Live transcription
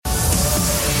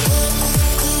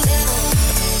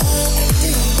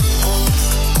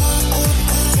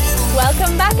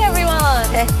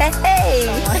Hey!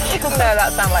 Oh my God. No,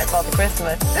 that sounds like Father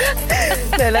Christmas.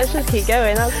 No, let's just keep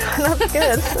going. That's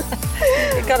good.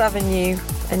 You've got to have a new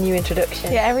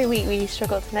introduction. Yeah, every week we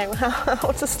struggle to know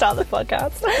how to start the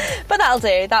podcast. But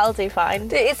that'll do fine.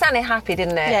 It sounded happy,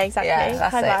 didn't it? Yeah, exactly. Yeah,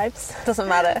 that's High it. vibes. Doesn't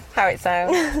matter how it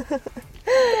sounds.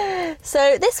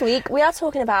 So this week we are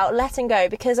talking about letting go,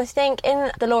 because I think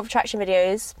in the Law of Attraction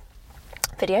videos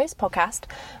podcast,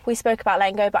 we spoke about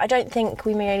letting go, but I don't think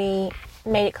we really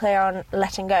made it clear on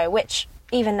letting go, which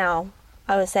even now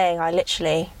I was saying I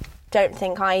literally don't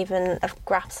think I even have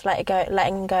grasped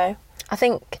letting go. I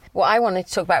think what I wanted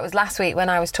to talk about was last week when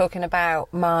I was talking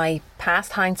about my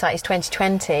past. Hindsight is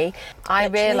 2020. I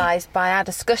realised by our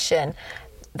discussion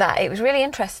that it was really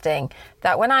interesting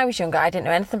that when I was younger, I didn't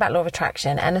know anything about law of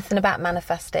attraction, anything about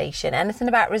manifestation, anything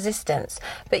about resistance.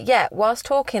 But yet, whilst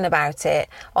talking about it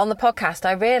on the podcast,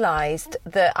 I realised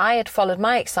that I had followed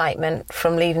my excitement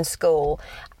from leaving school,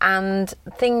 and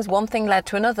one thing led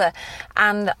to another.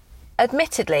 And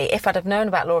admittedly, if I'd have known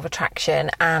about law of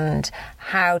attraction and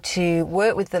how to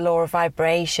work with the law of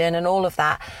vibration and all of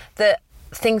that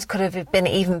things could have been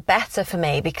even better for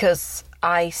me, because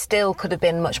I still could have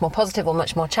been much more positive or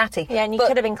much more chatty. Yeah, and you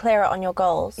could have been clearer on your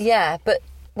goals. Yeah, but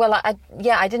I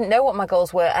didn't know what my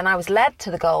goals were, and I was led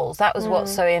to the goals. That was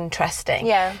what's so interesting.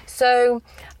 Yeah. So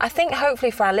I think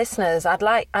hopefully for our listeners, I'd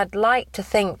like to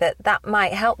think that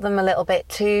might help them a little bit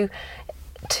to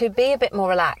be a bit more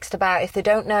relaxed about, if they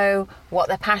don't know what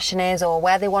their passion is or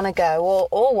where they want to go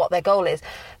or what their goal is,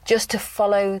 just to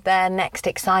follow their next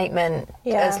excitement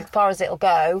as far as it'll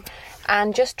go,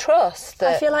 and just trust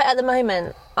that. I feel like at the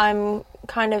moment I'm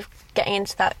kind of getting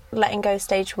into that letting go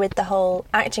stage with the whole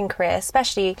acting career,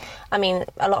 especially, I mean,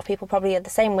 a lot of people probably are the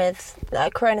same with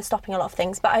Corona stopping a lot of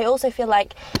things, but I also feel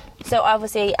like, so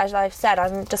obviously, as I've said,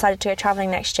 I've decided to go travelling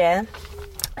next year.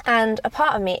 And a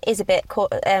part of me is a bit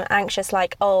anxious,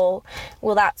 like, oh,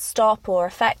 will that stop or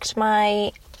affect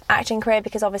my acting career?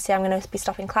 Because obviously I'm going to be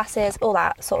stopping classes, all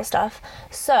that sort of stuff.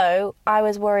 So I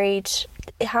was worried,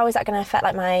 how is that going to affect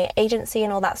like my agency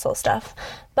and all that sort of stuff?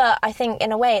 But I think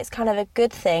in a way it's kind of a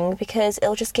good thing, because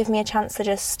it'll just give me a chance to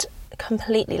just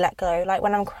completely let go. Like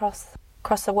when I'm across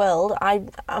the world, I'm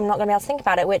not going to be able to think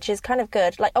about it, which is kind of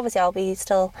good. Like obviously I'll be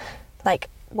still like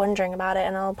wondering about it,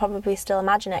 and I'll probably still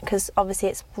imagine it, because obviously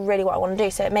it's really what I want to do,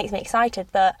 so it makes me excited,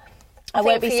 but I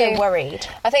won't be so worried.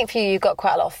 I think for you've got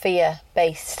quite a lot of fear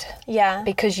based,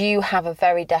 because you have a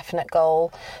very definite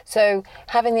goal. So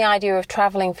having the idea of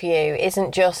travelling for you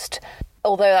isn't just,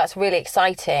 although that's really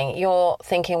exciting, you're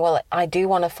thinking, well, I do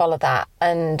want to follow that,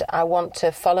 and I want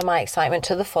to follow my excitement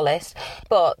to the fullest,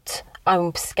 but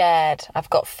I'm scared, I've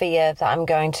got fear that I'm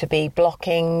going to be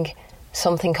blocking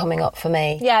something coming up for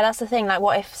me. Yeah, that's the thing. Like,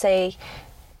 what if, say,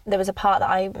 there was a part that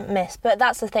I missed? But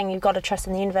that's the thing, you've got to trust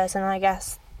in the universe, and I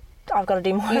guess I've got to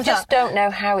do more of that. You just don't know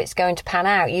how it's going to pan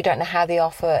out. You don't know how the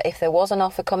offer, if there was an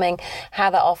offer coming, how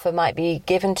that offer might be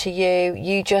given to you.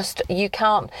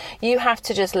 You have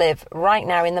to just live right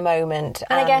now in the moment.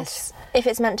 And I guess if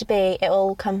it's meant to be, it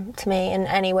will come to me in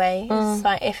any way. It's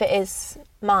like, if it is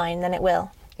mine, then it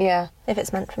will. Yeah. If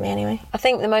it's meant for me anyway. I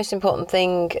think the most important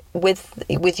thing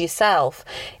with yourself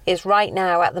is right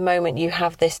now, at the moment, you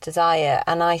have this desire,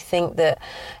 and I think that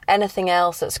anything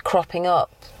else that's cropping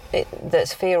up,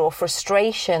 that's fear or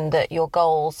frustration that your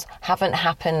goals haven't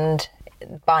happened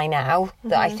by now,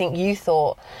 that I think you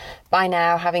thought by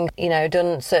now, having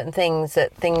done certain things,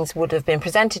 that things would have been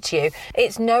presented to you.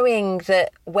 It's knowing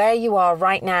that where you are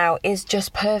right now is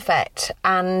just perfect,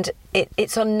 and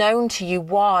it's unknown to you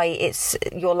why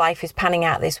your life is panning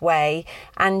out this way,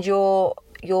 and your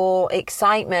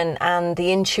excitement and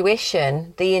the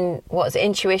intuition,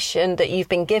 intuition that you've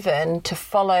been given to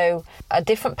follow a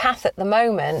different path at the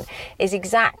moment is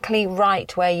exactly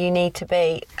right where you need to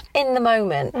be in the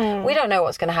moment. We don't know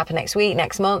what's going to happen next week,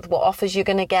 next month, what offers you're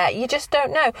going to get. You just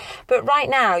don't know. But right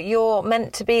now, you're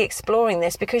meant to be exploring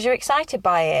this because you're excited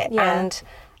by it. Yeah. And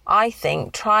I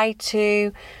think try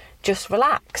to just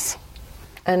relax.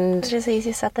 Which is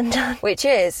easier said than done. Which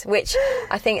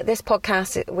I think at this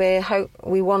podcast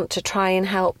we want to try and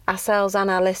help ourselves and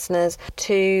our listeners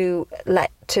to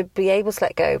be able to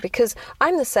let go, because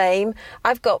I'm the same.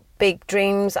 I've got big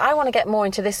dreams. I want to get more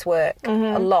into this work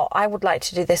a lot. I would like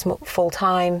to do this full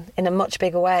time in a much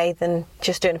bigger way than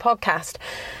just doing a podcast.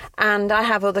 And I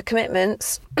have other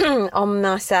commitments on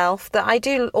myself that I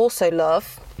do also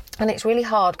love. And it's really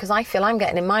hard because I feel I'm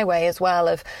getting in my way as well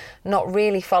of not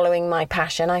really following my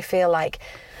passion. I feel like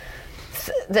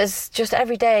there's just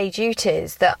everyday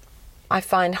duties that I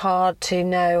find hard to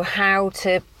know how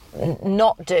to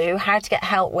not do, how to get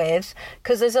help with,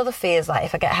 because there's other fears like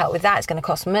if I get help with that, it's going to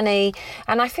cost money,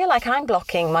 and I feel like I'm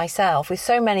blocking myself with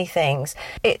so many things.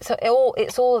 It's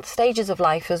all stages of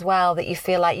life as well that you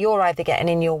feel like you're either getting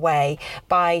in your way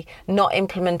by not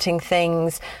implementing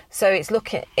things. So it's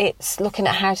looking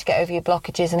at how to get over your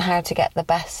blockages and how to get the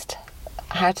best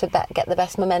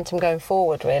momentum going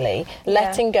forward, really.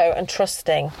 Letting go and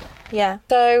trusting. Yeah.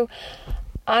 So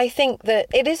I think that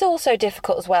it is also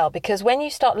difficult as well, because when you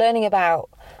start learning about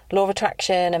law of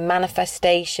attraction and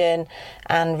manifestation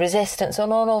and resistance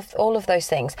and all of those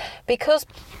things, because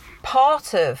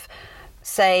part of,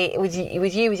 say, with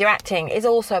your acting is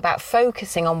also about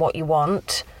focusing on what you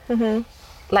want,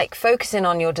 like focusing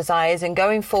on your desires and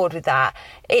going forward with that,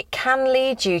 it can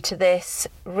lead you to this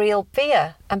real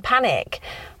fear and panic.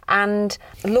 And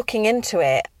looking into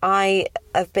it, I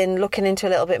have been looking into a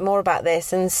little bit more about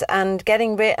this and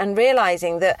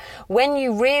realising that when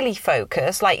you really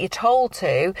focus, like you're told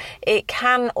to, it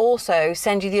can also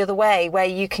send you the other way, where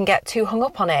you can get too hung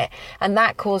up on it, and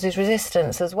that causes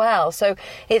resistance as well. So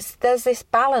there's this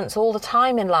balance all the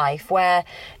time in life where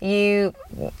you've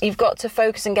got to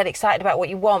focus and get excited about what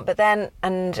you want, but then,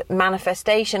 and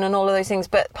manifestation and all of those things.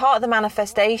 But part of the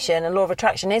manifestation and law of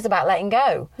attraction is about letting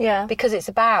go. Yeah. Because it's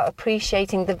about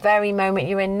appreciating the very moment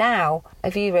you're in now.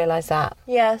 Have you realised that?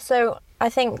 Yeah, so I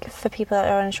think for people that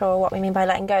are unsure what we mean by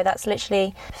letting go, that's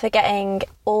literally forgetting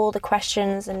all the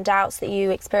questions and doubts that you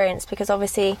experience, because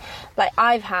obviously, like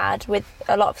I've had with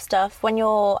a lot of stuff, when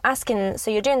you're asking,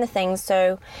 so you're doing the things,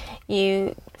 so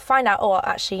you find out, oh,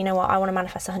 actually, you know what, I want to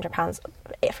manifest £100,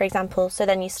 for example. So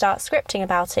then you start scripting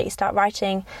about it, you start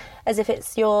writing as if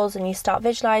it's yours, and you start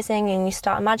visualising and you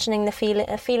start imagining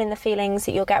feeling the feelings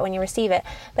that you'll get when you receive it.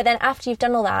 But then after you've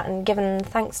done all that and given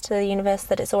thanks to the universe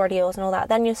that it's already yours and all that,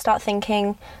 then you start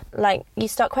thinking, like, you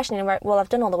start questioning, well, I've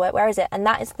done all the work, where is it? And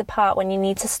that is the part when you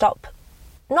need to stop,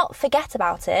 not forget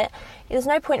about it. There's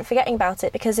no point in forgetting about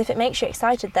it, because if it makes you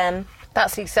excited, then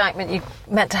that's the excitement you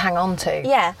meant to hang on to.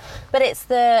 Yeah, but it's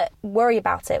the worry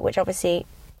about it, which obviously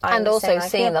and also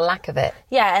seeing the lack of it.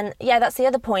 Yeah, and that's the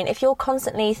other point. If you're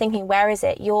constantly thinking, where is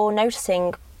it? You're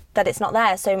noticing that it's not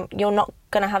there, so you're not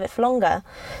going to have it for longer.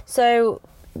 So,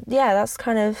 yeah, that's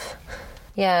kind of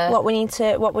what we need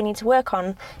to work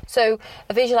on. So,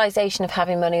 a visualisation of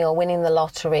having money or winning the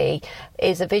lottery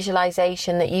is a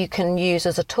visualisation that you can use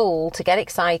as a tool to get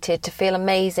excited, to feel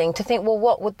amazing, to think, well,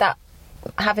 what would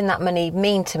having that money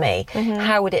mean to me?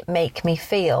 How would it make me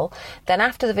feel? Then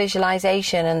after the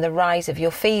visualization and the rise of your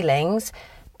feelings,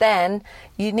 then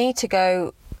you need to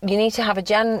have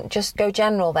just go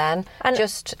general then, and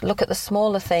just look at the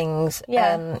smaller things.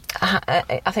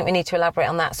 I think we need to elaborate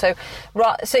on that. So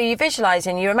you're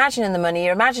visualising, you're imagining the money,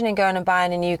 you're imagining going and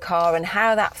buying a new car and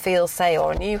how that feels, say,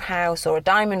 or a new house or a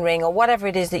diamond ring or whatever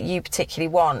it is that you particularly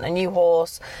want, a new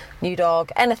horse, new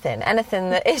dog, anything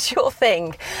that is your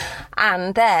thing.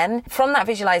 And then from that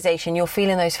visualisation, you're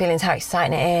feeling those feelings, how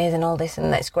exciting it is and all this,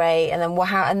 and that's great. And then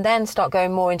and then start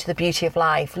going more into the beauty of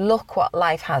life. Look what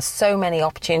life has, so many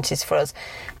opportunities for us.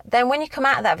 Then when you come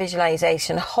out of that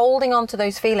visualisation, holding on to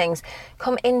those feelings,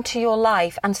 come into your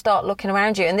life and start looking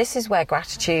around you. And this is where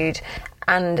gratitude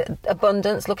and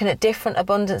abundance, looking at different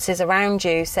abundances around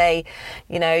you, say,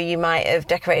 you know, you might have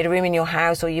decorated a room in your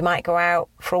house, or you might go out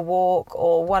for a walk,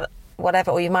 or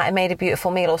whatever, or you might have made a beautiful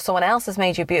meal, or someone else has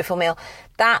made you a beautiful meal.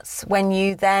 That's when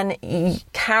you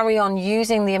carry on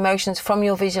using the emotions from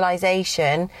your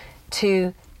visualisation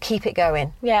to keep it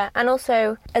going. Yeah, and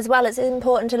also, as well, it's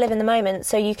important to live in the moment,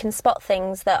 so you can spot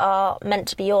things that are meant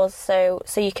to be yours, so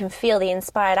you can feel the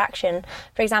inspired action.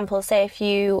 For example, say if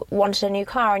you wanted a new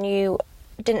car and you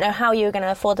didn't know how you were going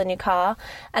to afford the new car,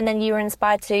 and then you were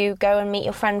inspired to go and meet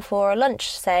your friend for a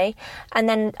lunch, say, and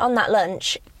then on that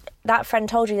lunch, that friend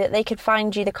told you that they could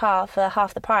find you the car for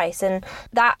half the price, and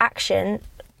that action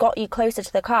got you closer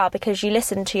to the car because you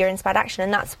listened to your inspired action.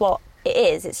 And that's what it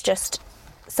is. It's just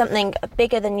something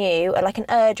bigger than you, like an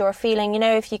urge or a feeling. You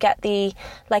know, if you get a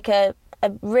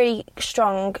really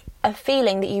strong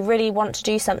feeling that you really want to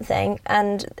do something,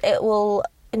 and it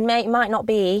might not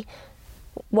be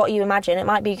what you imagine, it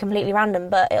might be completely random,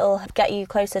 but it'll get you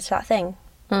closer to that thing.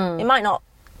 It might not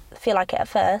feel like it at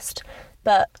first,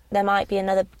 but there might be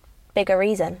another bigger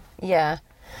reason. Yeah.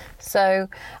 So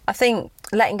I think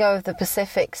letting go of the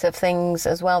specifics of things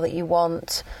as well that you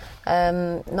want,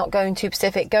 not going too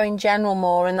specific, going general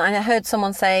more. And I heard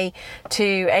someone say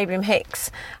to Abraham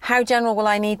Hicks, how general will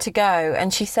I need to go?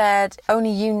 And she said,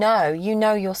 only you know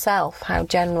yourself how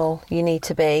general you need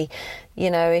to be. You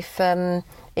know,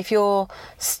 if you're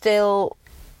still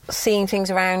seeing things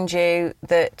around you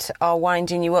that are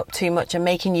winding you up too much and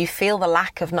making you feel the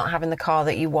lack of not having the car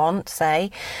that you want,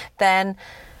 say, then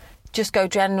just go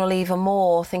general even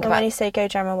more. And when you say go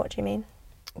general, what do you mean?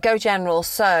 Go general.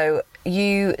 So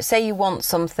you say you want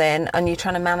something and you're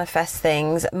trying to manifest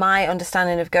things. My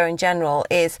understanding of going general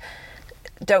is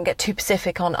don't get too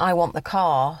specific on I want the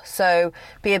car. So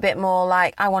be a bit more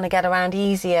like I want to get around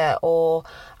easier, or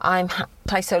I'm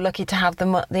so lucky to have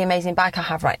the amazing bike I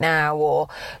have right now, or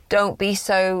don't be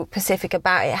so specific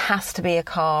about it has to be a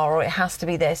car or it has to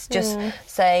be this. Just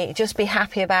say, just be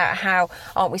happy about how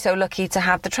aren't we so lucky to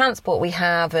have the transport we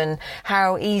have and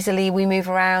how easily we move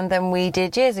around than we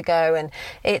did years ago. And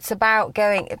it's about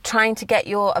trying to get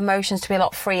your emotions to be a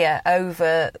lot freer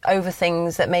over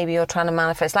things that maybe you're trying to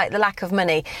manifest, like the lack of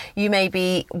money. You may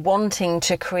be wanting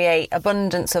to create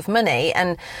abundance of money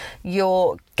and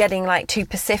you're getting like too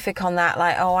specific on that,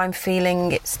 like, oh, I'm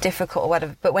feeling it's difficult or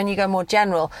whatever. But when you go more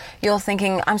general, you're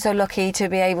thinking, I'm so lucky to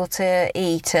be able to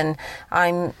eat, and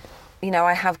I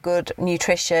have good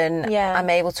nutrition. Yeah. I'm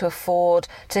able to afford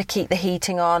to keep the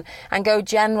heating on, and go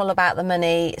general about the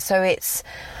money.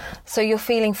 So you're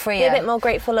feeling freer. Be a bit more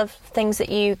grateful of things that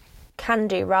you can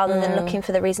do rather than looking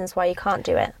for the reasons why you can't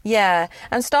do it. Yeah,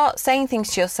 and start saying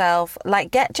things to yourself like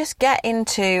get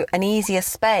into an easier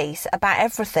space about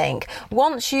everything.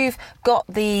 Once you've got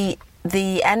the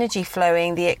energy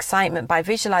flowing, the excitement by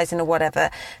visualizing or whatever,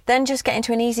 then just get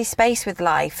into an easy space with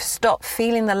life. Stop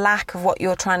feeling the lack of what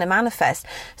you're trying to manifest.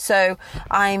 So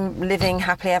I'm living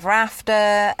happily ever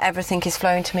after, everything is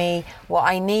flowing to me what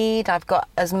I need, I've got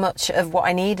as much of what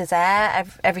I need as air.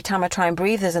 Every time I try and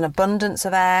breathe, there's an abundance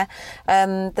of air.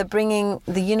 The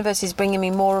universe is bringing me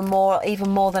more and more,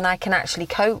 even more than I can actually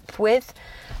cope with.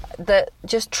 That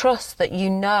just trust that you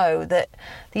know that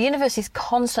the universe is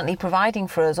constantly providing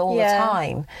for us all the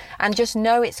time, and just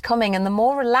know it's coming. And the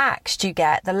more relaxed you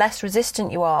get, the less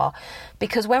resistant you are,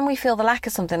 because when we feel the lack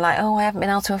of something, like, oh, I haven't been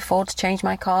able to afford to change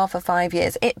my car for 5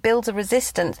 years, it builds a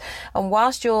resistance, and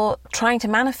whilst you're trying to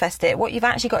manifest it, what you've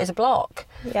actually got is a block.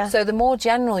 So the more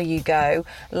general you go,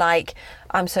 like,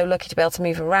 I'm so lucky to be able to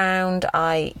move around,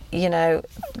 I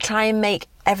try and make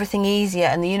everything easier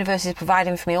and the universe is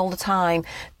providing for me all the time,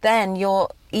 then you're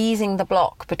easing the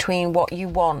block between what you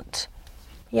want.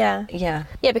 Yeah,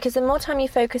 because the more time you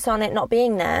focus on it not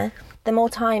being there, the more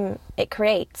time it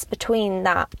creates between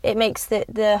that. It makes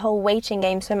the whole waiting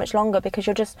game so much longer, because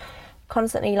you're just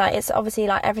constantly, like, it's obviously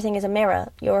like everything is a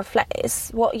mirror.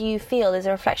 It's what you feel is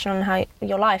a reflection on how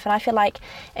your life. And I feel like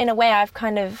in a way I've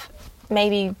kind of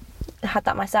maybe had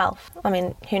that myself. I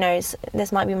mean, who knows,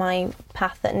 this might be my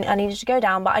path that I needed to go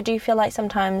down, but I do feel like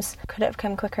sometimes could it have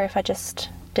come quicker if I just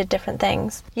did different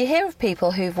things. You hear of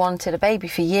people who've wanted a baby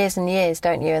for years and years,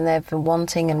 don't you? And they've been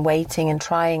wanting and waiting and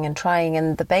trying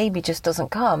and the baby just doesn't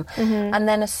come. And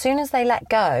then as soon as they let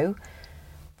go,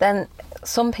 then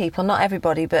some people, not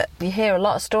everybody, but you hear a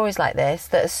lot of stories like this,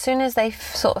 that as soon as they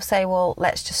sort of say, well,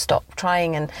 let's just stop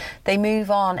trying, and they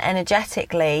move on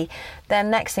energetically, then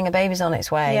next thing a baby's on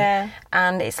its way.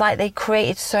 And it's like they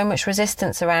created so much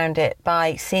resistance around it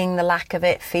by seeing the lack of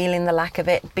it, feeling the lack of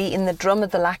it, beating the drum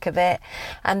of the lack of it,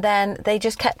 and then they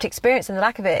just kept experiencing the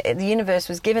lack of it. The universe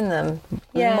was giving them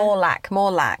more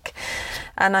lack.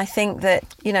 And I think that,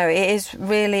 it is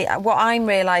really, what I'm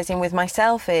realising with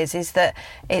myself is that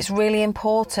it's really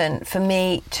important for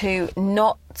me to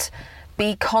not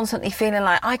be constantly feeling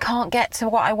like I can't get to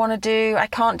what I want to do. It's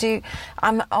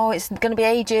going to be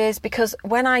ages, because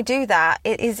when I do that,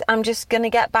 I'm just going to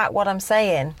get back what I'm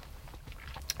saying.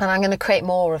 And I'm going to create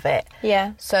more of it.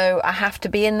 So I have to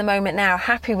be in the moment now,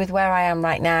 happy with where I am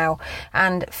right now,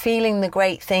 and feeling the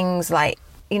great things, like,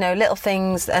 little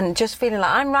things, and just feeling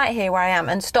like I'm right here where I am,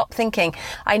 and stop thinking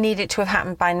I need it to have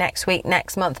happened by next week,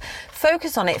 next month.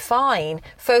 Focus on it, fine.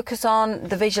 Focus on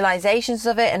the visualizations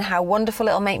of it and how wonderful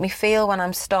it'll make me feel when I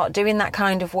start doing that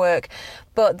kind of work.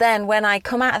 But then when I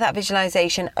come out of that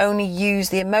visualization, only use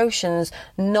the emotions,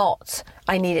 not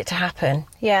I need it to happen.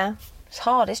 It's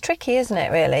hard. It's tricky, isn't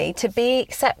it, really? To be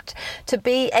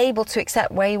able to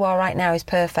accept where you are right now is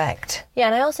perfect. Yeah,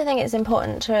 and I also think it's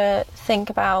important to think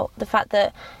about the fact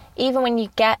that even when you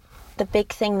get the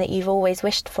big thing that you've always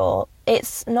wished for,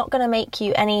 it's not going to make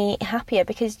you any happier,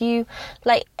 because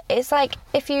it's like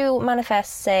if you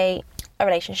manifest, say, a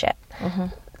relationship.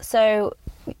 So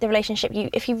the relationship,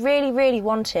 if you really, really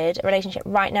wanted a relationship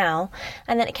right now,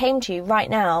 and then it came to you right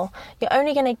now, you're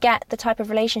only going to get the type of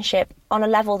relationship on a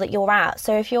level that you're at.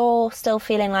 So if you're still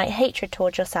feeling like hatred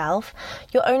towards yourself,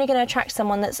 you're only going to attract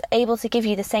someone that's able to give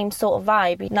you the same sort of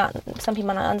vibe. Some people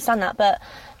might not understand that, but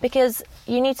because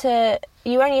you need to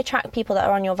you only attract people that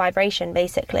are on your vibration,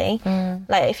 basically.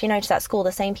 Like, if you notice at school,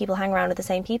 the same people hang around with the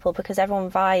same people because everyone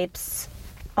vibes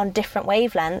on different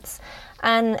wavelengths.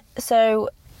 And so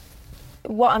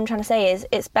what I'm trying to say is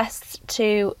it's best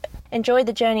to enjoy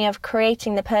the journey of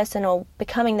creating the person or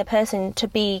becoming the person to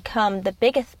become the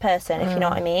biggest person, if you know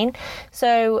what I mean.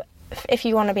 So if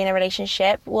you want to be in a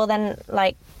relationship, well then,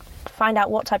 like, find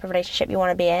out what type of relationship you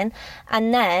want to be in,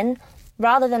 and then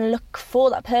rather than look for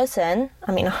that person,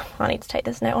 I mean, I need to take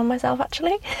this note on myself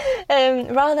actually,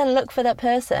 rather than look for that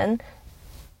person,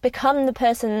 become the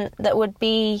person that would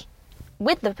be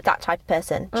with that type of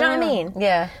person. Do you know what I mean?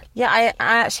 Yeah. I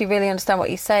actually really understand what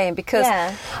you're saying, because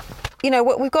you know,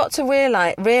 what we've got to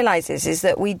realise is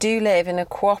that we do live in a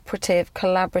cooperative,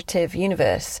 collaborative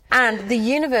universe. And the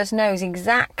universe knows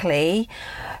exactly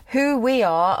who we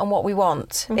are and what we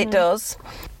want. It does.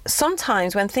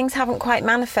 Sometimes when things haven't quite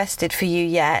manifested for you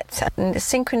yet, and the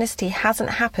synchronicity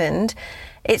hasn't happened,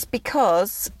 it's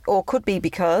because, or could be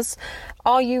because,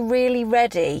 are you really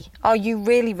ready? Are you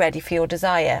really ready for your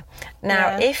desire?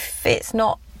 Now, if it's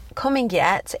not coming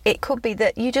yet, it could be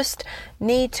that you just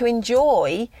need to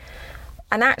enjoy,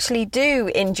 and actually do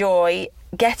enjoy,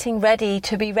 getting ready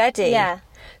to be ready. Yeah.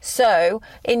 So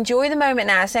enjoy the moment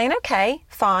now, saying, okay,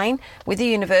 fine, with the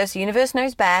universe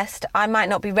knows best. I might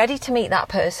not be ready to meet that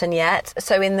person yet.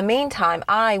 So in the meantime,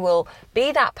 I will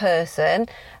be that person.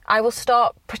 I will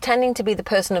start pretending to be the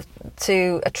person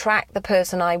to attract the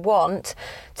person I want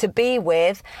to be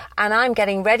with. And I'm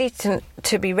getting ready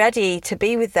to be ready to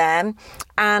be with them.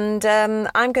 And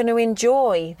I'm going to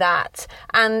enjoy that.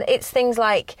 And it's things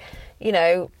like, you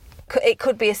know, it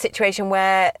could be a situation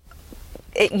where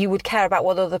you would care about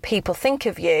what other people think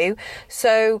of you.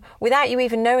 So without you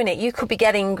even knowing it, you could be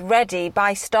getting ready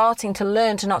by starting to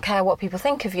learn to not care what people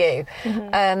think of you.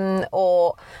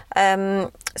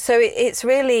 So it's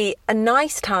really a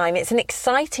nice time. It's an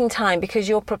exciting time because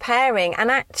you're preparing,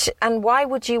 and why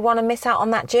would you want to miss out on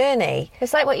that journey?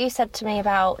 It's like what you said to me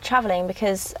about travelling,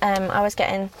 because I was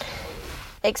getting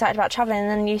excited about travelling, and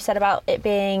then you said about it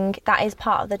being, that is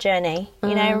part of the journey.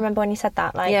 You know, remember when you said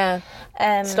that? Like,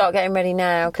 start getting ready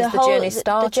now, because the journey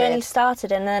started. The journey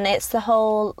started, and then it's the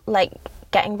whole, like,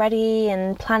 getting ready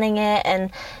and planning it and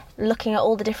looking at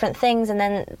all the different things, and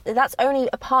then that's only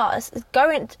a part.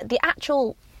 The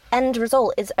actual end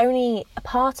result is only a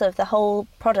part of the whole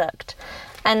product.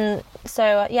 And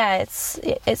so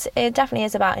it definitely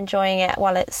is about enjoying it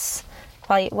while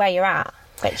where you're at,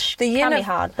 which can be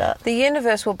hard. But the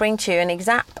universe will bring to you an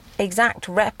exact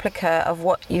replica of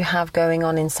what you have going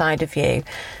on inside of you.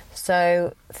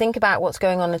 So think about what's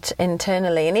going on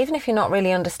internally, and even if you're not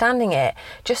really understanding it,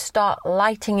 just start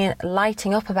lighting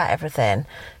up about everything.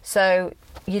 So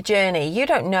your journey, you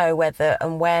don't know whether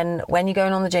and when you're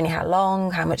going on the journey, how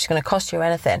long, how much it's going to cost you or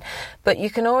anything, but you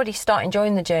can already start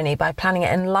enjoying the journey by planning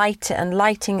it and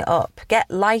lighting up. Get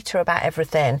lighter about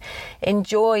everything.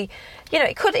 Enjoy. You know,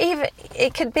 it could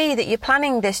be that you're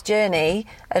planning this journey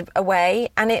away,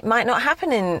 and it might not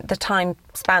happen in the time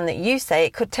span that you say.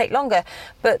 It could take longer,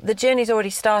 but the journey's already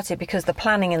started because the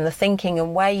planning and the thinking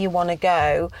and where you want to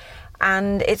go,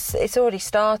 and it's already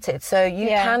started. So you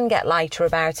can get lighter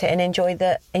about it and enjoy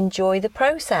the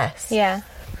process. Yeah.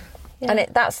 And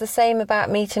that's the same about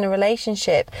meeting a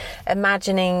relationship,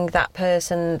 imagining that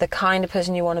person, the kind of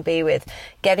person you want to be with,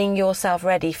 getting yourself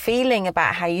ready, feeling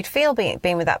about how you'd feel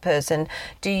being with that person.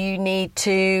 Do you need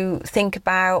to think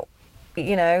about,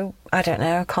 you know, I don't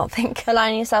know, I can't think.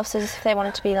 Aligning yourself, so if they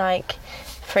wanted to be like,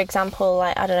 for example,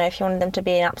 like, I don't know, if you wanted them to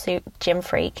be an absolute gym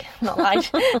freak, not like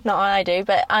I do,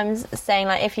 but I'm saying,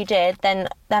 like, if you did, then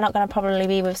they're not going to probably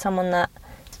be with someone that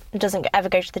doesn't ever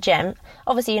go to the gym.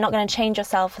 Obviously, you're not going to change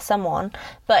yourself for someone,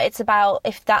 but it's about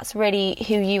if that's really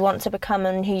who you want to become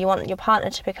and who you want your partner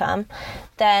to become,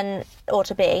 then, or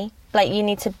to be, like, you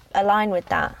need to align with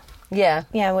that. Yeah,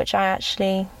 which I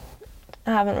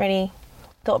haven't really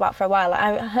thought about for a while. Like,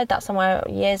 I heard that somewhere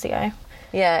years ago.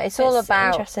 Yeah, it's all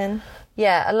about interesting.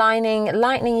 Yeah,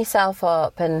 lightening yourself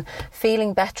up and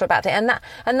feeling better about it. And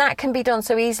that can be done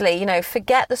so easily. You know,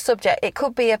 forget the subject. It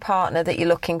could be a partner that you're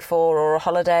looking for, or a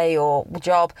holiday or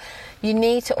job. You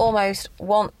need to almost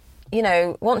want, you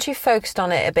know, once you've focused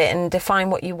on it a bit and define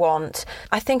what you want,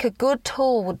 I think a good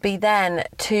tool would be then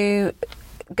to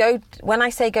go, when I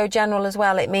say go general as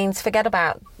well, it means forget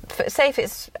about, say if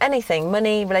it's anything,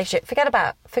 money, relationship, forget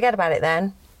about it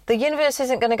then. The universe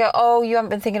isn't going to go, oh, you haven't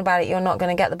been thinking about it, you're not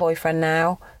going to get the boyfriend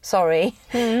now. Sorry.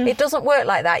 It doesn't work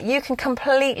like that. You can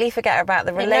completely forget about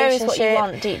the relationship. It knows what you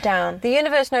want deep down. The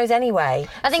universe knows anyway.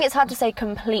 I think it's hard to say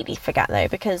completely forget, though,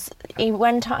 because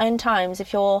in times,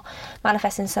 if you're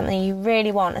manifesting something you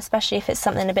really want, especially if it's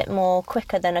something a bit more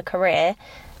quicker than a career,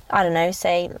 I don't know,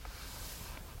 say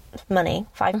money,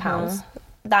 £5,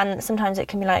 then sometimes it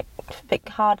can be like a bit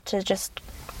hard to just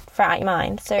throw out your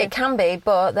mind. So it can be,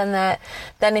 but then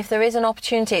if there is an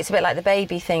opportunity, it's a bit like the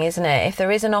baby thing, isn't it? If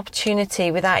there is an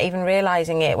opportunity without even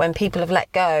realising it, when people have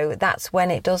let go, that's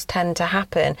when it does tend to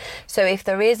happen. So if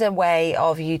there is a way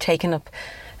of you taking up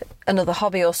another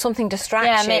hobby or something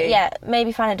distract you,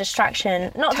 maybe find a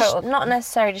distraction, not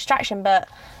necessarily distraction, but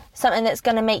something that's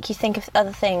going to make you think of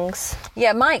other things.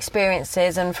 Yeah, my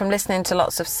experiences, and from listening to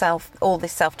lots of all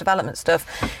this self-development stuff,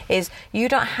 is you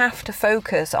don't have to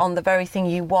focus on the very thing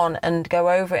you want and go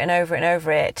over it and over it and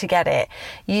over it to get it.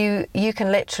 You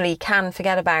can literally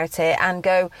forget about it and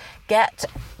go get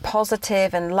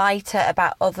positive and lighter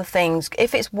about other things.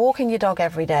 If it's walking your dog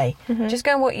every day, just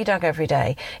go and walk your dog every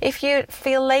day. If you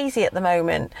feel lazy at the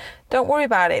moment, don't worry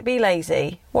about it. Be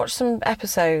lazy. Watch some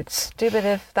episodes. Do a bit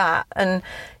of that. And,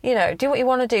 do what you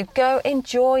want to do. Go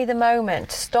enjoy the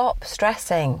moment. Stop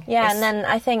stressing. Yeah, and then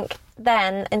I think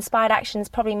then inspired action is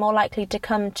probably more likely to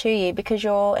come to you because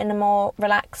you're in a more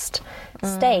relaxed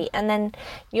state. And then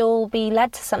you'll be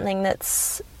led to something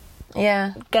that's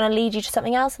going to lead you to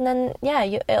something else. And then,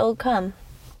 it'll come.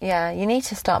 Yeah, you need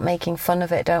to start making fun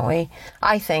of it, don't we?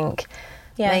 I think.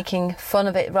 Yeah. Making fun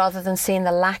of it rather than seeing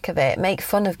the lack of it. Make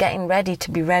fun of getting ready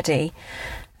to be ready.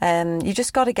 You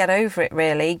just got to get over it,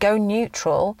 really. Go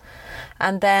neutral,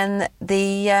 and then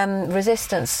the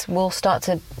resistance will start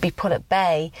to be put at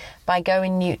bay by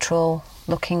going neutral,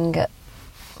 looking at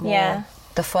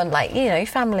the fun. Like, your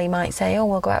family might say, oh,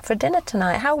 we'll go out for dinner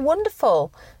tonight. How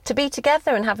wonderful to be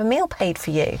together and have a meal paid for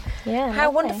you. Yeah,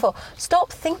 how wonderful.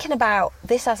 Stop thinking about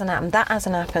this hasn't happened, that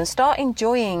hasn't happened. Start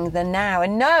enjoying the now,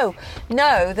 and know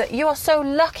that you are so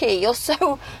lucky. You're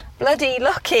so bloody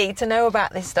lucky to know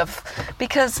about this stuff,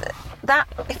 because that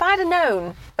if I'd have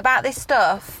known about this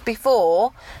stuff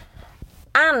before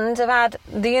and have had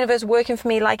the universe working for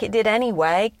me like it did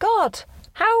anyway, God,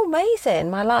 how amazing.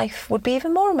 My life would be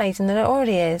even more amazing than it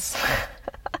already is.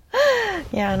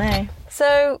 Yeah, I know.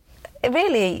 So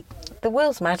really, the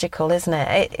world's magical, isn't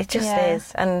it? It just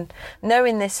is. And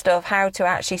knowing this stuff, how to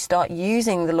actually start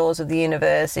using the laws of the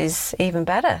universe, is even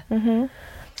better.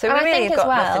 So we really have got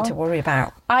nothing to worry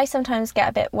about. I sometimes get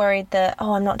a bit worried that,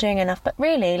 I'm not doing enough. But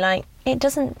really, it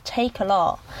doesn't take a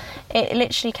lot. It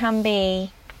literally can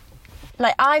be...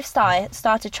 I've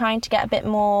started trying to get a bit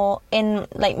more in...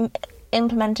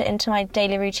 implement it into my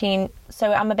daily routine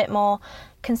so I'm a bit more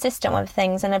consistent with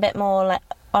things and a bit more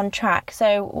on track.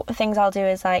 So things I'll do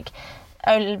is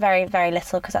very, very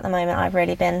little, because at the moment I've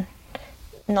really been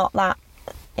not that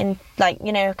in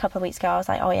a couple of weeks ago I was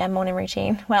like, oh yeah, morning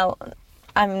routine. Well,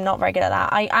 I'm not very good at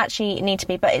that. I actually need to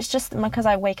be, but it's just because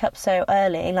I wake up so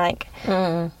early,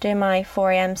 doing my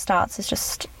 4 a.m. starts is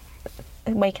just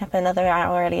waking up another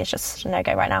hour early is just a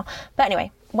no-go right now. But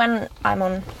anyway, when I'm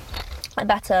on a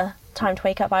better time to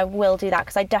wake up, I will do that,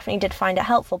 because I definitely did find it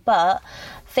helpful. But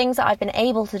things that I've been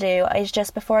able to do is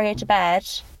just before I go to bed,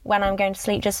 when I'm going to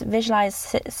sleep, just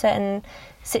visualise certain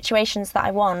situations that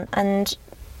I want, and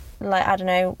I don't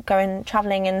know, going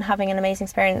travelling and having an amazing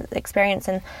experience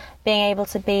and being able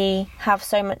to have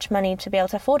so much money to be able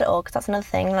to afford it all, because that's another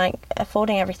thing,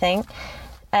 affording everything,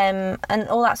 and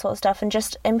all that sort of stuff, and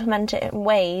just implement it in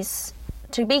ways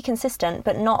to be consistent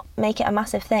but not make it a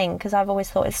massive thing, because I've always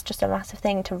thought it's just a massive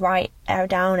thing to write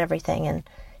down everything, and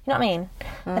you know what I mean?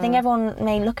 I think everyone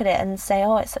may look at it and say,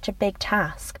 oh, it's such a big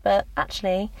task, but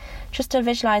actually just to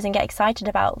visualise and get excited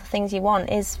about the things you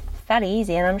want is fairly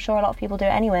easy, and I'm sure a lot of people do it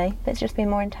anyway, but it's just being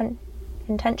more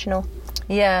intentional.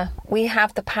 Yeah, we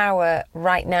have the power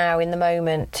right now in the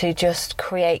moment to just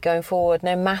create going forward,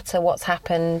 no matter what's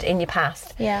happened in your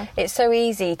past. Yeah. It's so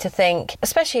easy to think,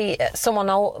 especially someone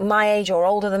my age or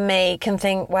older than me can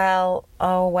think,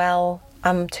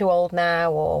 I'm too old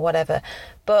now or whatever.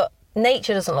 But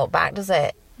nature doesn't look back, does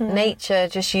it? Nature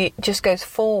just goes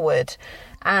forward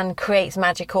and creates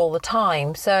magic all the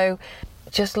time. So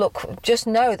just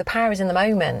know the power is in the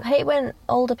moment. I hate when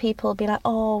older people be like,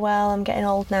 oh, well, I'm getting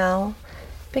old now.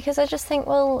 Because I just think,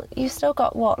 well, you've still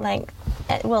got no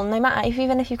matter,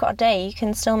 even if you've got a day, you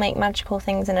can still make magical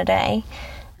things in a day.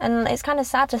 And it's kind of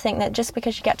sad to think that just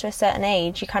because you get to a certain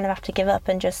age, you kind of have to give up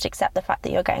and just accept the fact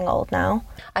that you're getting old now.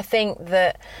 I think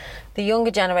that the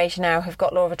younger generation now have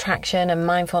got law of attraction and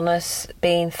mindfulness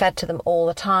being fed to them all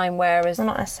the time, whereas... Well,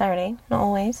 not necessarily. Not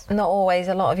always. Not always.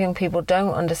 A lot of young people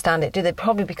don't understand it, do they?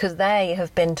 Probably because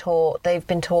they've been taught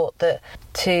that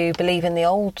to believe in the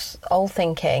old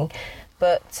thinking.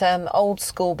 But old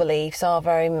school beliefs are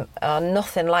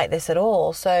nothing like this at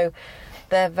all. So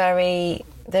they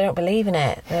don't believe in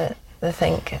it. They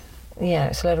think,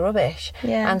 it's a load of rubbish.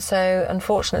 Yeah. And so,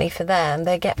 unfortunately for them,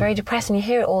 they get very depressed, and you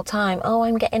hear it all the time. Oh,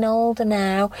 I'm getting older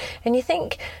now. And you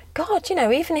think, God,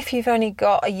 even if you've only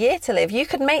got a year to live, you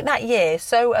could make that year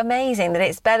so amazing that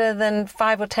it's better than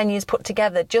 5 or 10 years put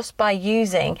together just by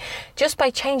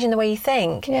changing the way you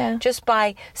think, just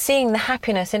by seeing the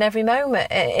happiness in every moment,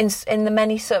 in the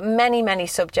many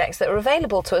subjects that are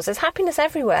available to us. There's happiness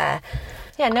everywhere.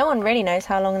 Yeah, no one really knows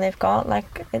how long they've got.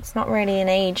 Like, it's not really an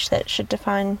age that should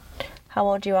define how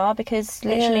old you are, because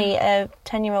literally a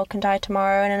 10-year-old can die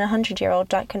tomorrow and a 100-year-old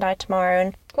can die tomorrow.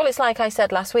 And well, it's like I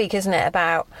said last week, isn't it,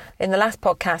 about in the last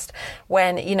podcast,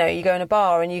 when, you go in a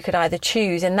bar and you could either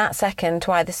choose in that second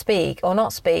to either speak or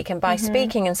not speak. And by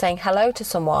speaking and saying hello to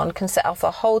someone can set off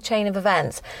a whole chain of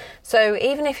events. So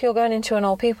even if you're going into an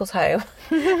old people's home,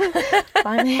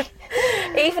 even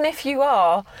if you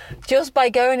are, just by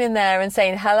going in there and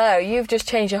saying hello, you've just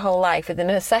changed your whole life within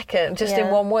a second, just in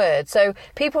one word. So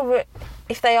people,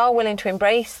 if they are willing to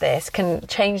embrace this, can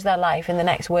change their life in the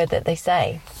next word that they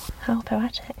say. How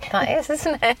poetic. That is,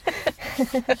 isn't it?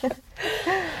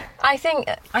 I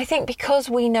think because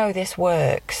we know this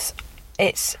works,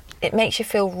 it makes you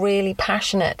feel really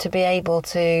passionate to be able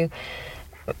to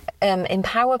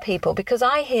empower people. Because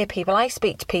I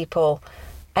speak to people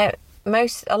a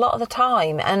lot of the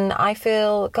time, and I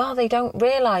feel, God, they don't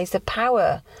realise the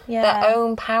power, their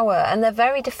own power, and they're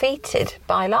very defeated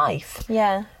by life.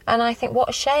 Yeah. And I think, what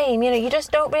a shame, you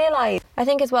just don't realise. I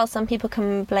think as well, some people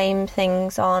can blame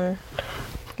things on,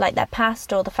 like, their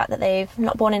past, or the fact that they've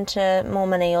not born into more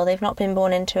money, or they've not been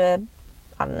born into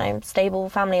a, stable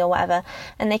family or whatever,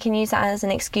 and they can use that as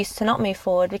an excuse to not move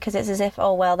forward, because it's as if,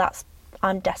 oh, well,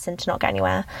 I'm destined to not get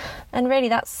anywhere. And really,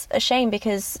 that's a shame,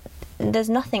 because there's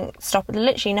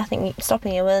literally nothing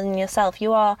stopping you other than yourself.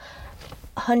 You are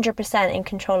 100% in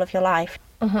control of your life.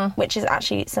 Which is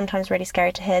actually sometimes really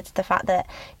scary to hear, to the fact that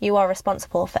you are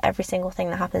responsible for every single thing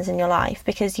that happens in your life,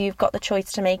 because you've got the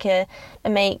choice to make a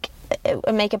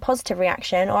positive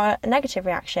reaction or a negative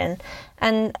reaction.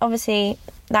 And obviously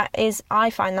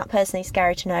I find that personally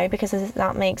scary to know, because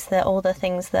that makes all the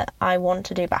things that I want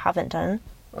to do but haven't done,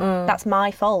 that's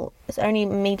my fault. It's only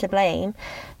me to blame.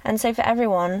 And so for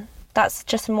everyone, that's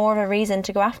just more of a reason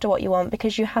to go after what you want,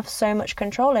 because you have so much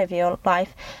control over your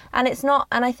life. And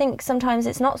I think sometimes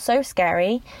it's not so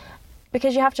scary,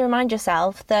 because you have to remind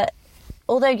yourself that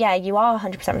although, you are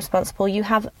 100% responsible, you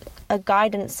have a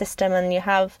guidance system, and you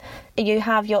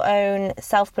have your own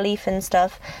self-belief and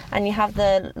stuff, and you have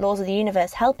the laws of the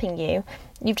universe helping you.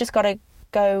 You've just got to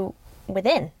go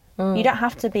within. You don't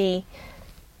have to be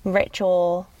rich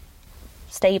or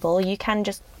stable. You can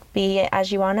just be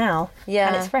as you are now.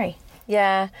 And it's free.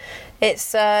 Yeah,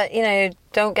 it's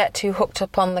don't get too hooked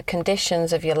up on the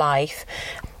conditions of your life.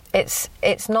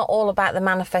 It's not all about the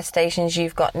manifestations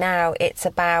you've got now. It's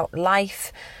about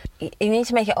life. You need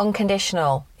to make it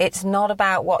unconditional. It's not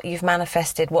about what you've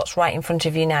manifested, what's right in front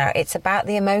of you now. It's about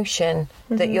the emotion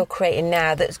that you're creating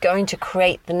now that's going to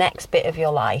create the next bit of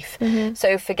your life.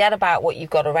 So forget about what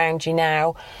you've got around you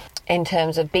now, in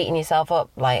terms of beating yourself up,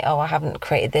 like, oh, I haven't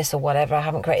created this or whatever, I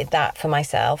haven't created that for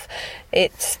myself.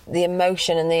 It's the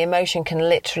emotion, and the emotion can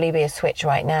literally be a switch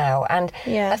right now. And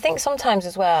I think sometimes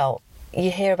as well, you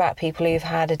hear about people who've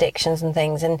had addictions and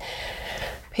things, and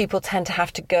people tend to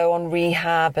have to go on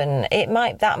rehab, and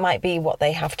that might be what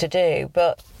they have to do.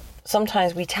 But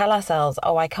sometimes we tell ourselves,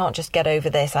 oh, I can't just get over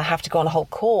this, I have to go on a whole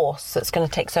course that's going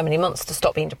to take so many months to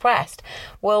stop being depressed.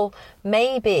 Well,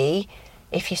 maybe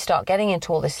if you start getting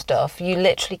into all this stuff, you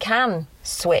literally can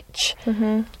switch.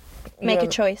 Make a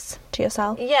choice to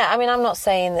yourself. Yeah, I mean, I'm not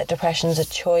saying that depression's a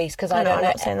choice, because I don't know. I'm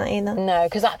not saying that either. No,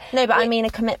 because I mean a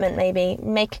commitment. Maybe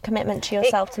make a commitment to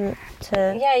yourself to.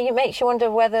 Yeah, it makes you wonder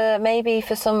whether maybe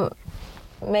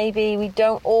we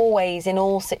don't always, in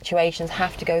all situations,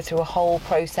 have to go through a whole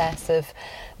process of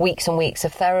weeks and weeks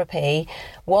of therapy.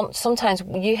 Sometimes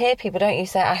you hear people, don't you,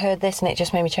 say, I heard this and it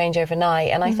just made me change overnight.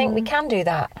 And I think we can do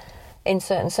that in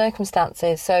certain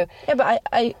circumstances. So yeah, but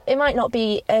it might not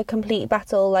be a complete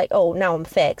battle, like, oh, now I'm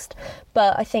fixed.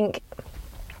 But I think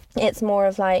it's more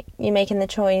of like you making the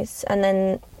choice, and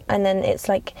then it's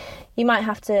like you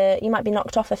might be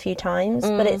knocked off a few times,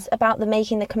 but it's about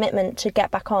making the commitment to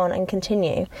get back on and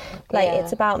continue.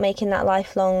 It's about making that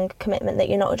lifelong commitment that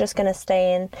you're not just going to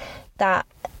stay in that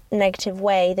negative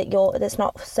way that's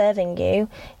not serving you.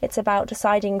 It's about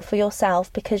deciding for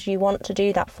yourself, because you want to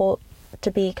do that to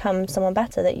become someone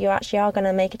better, that you actually are going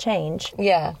to make a change.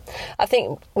 Yeah, I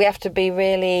think we have to be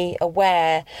really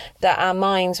aware that our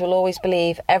minds will always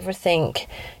believe everything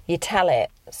you tell it.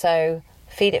 So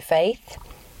feed it faith,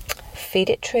 feed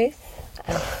it truth,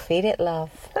 and feed it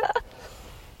love.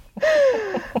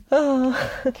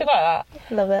 Oh, Do you like that?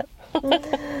 love it.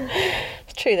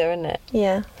 It's true though, isn't it?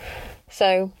 Yeah.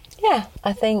 So, yeah,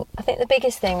 I think the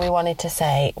biggest thing we wanted to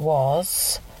say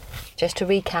was, just to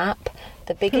recap,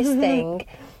 the biggest thing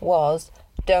was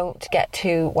don't get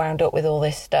too wound up with all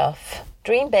this stuff.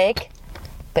 Dream big,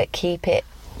 but keep it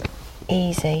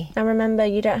easy. And remember,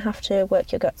 you don't have to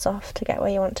work your guts off to get where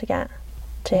you want to get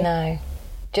to. No.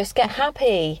 Just get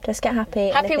happy. Just get happy.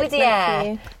 and Happy if with it's the meant for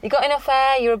air. you- You got enough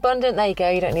air, you're abundant, there you go,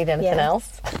 you don't need anything Yeah.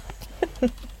 else.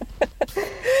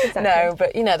 Exactly. No,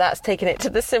 but, that's taking it to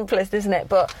the simplest, isn't it?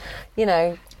 But,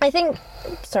 I think,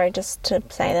 sorry, just to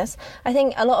say this, I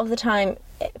think a lot of the time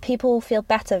people feel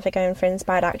better for going for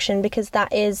inspired action because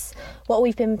that is what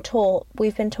we've been taught.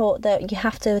 We've been taught that you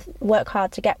have to work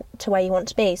hard to get to where you want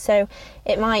to be. So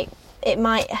it might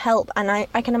help, and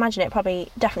I can imagine it probably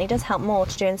definitely does help more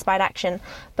to do inspired action.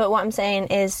 But what I'm saying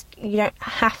is you don't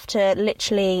have to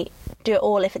literally do it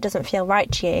all if it doesn't feel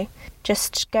right to you.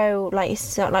 Just go, like we've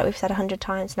said 100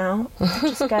 times now,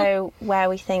 just go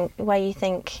where you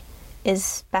think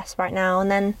is best right now, and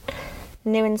then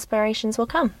new inspirations will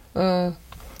come.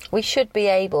 we should be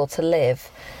able to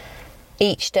live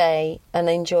each day and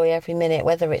enjoy every minute,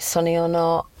 whether it's sunny or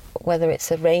not, whether it's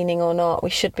raining or not.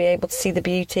 We should be able to see the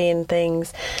beauty in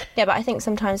things. Yeah, but I think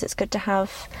sometimes it's good to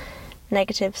have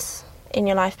negatives in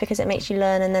your life because it makes you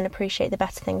learn and then appreciate the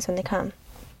better things when they come.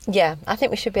 Yeah, I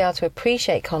think we should be able to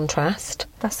appreciate contrast.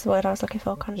 That's the word I was looking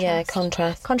for, contrast. Yeah,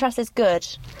 contrast. Contrast is good,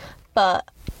 but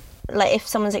like if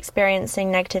someone's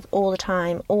experiencing negative all the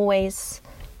time, always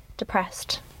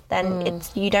depressed, then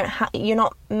you're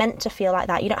not meant to feel like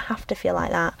that. You don't have to feel like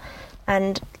that.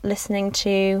 And listening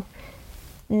to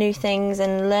new things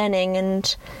and learning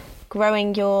and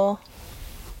growing your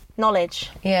knowledge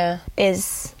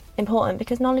is important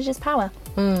because knowledge is power.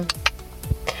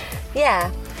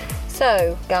 Yeah.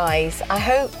 So, guys, I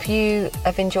hope you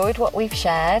have enjoyed what we've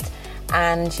shared,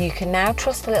 and you can now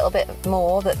trust a little bit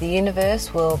more that the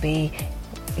universe will be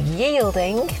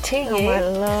yielding to you. Oh my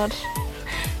Lord.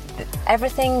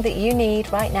 Everything that you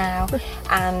need right now,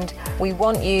 and we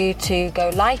want you to go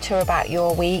lighter about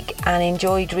your week and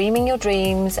enjoy dreaming your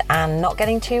dreams and not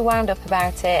getting too wound up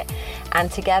about it,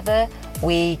 and together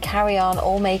we carry on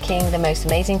all making the most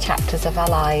amazing chapters of our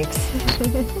lives.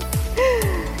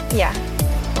 Yeah.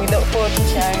 We look forward to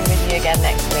sharing with you again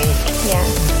next week.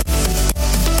 Yeah.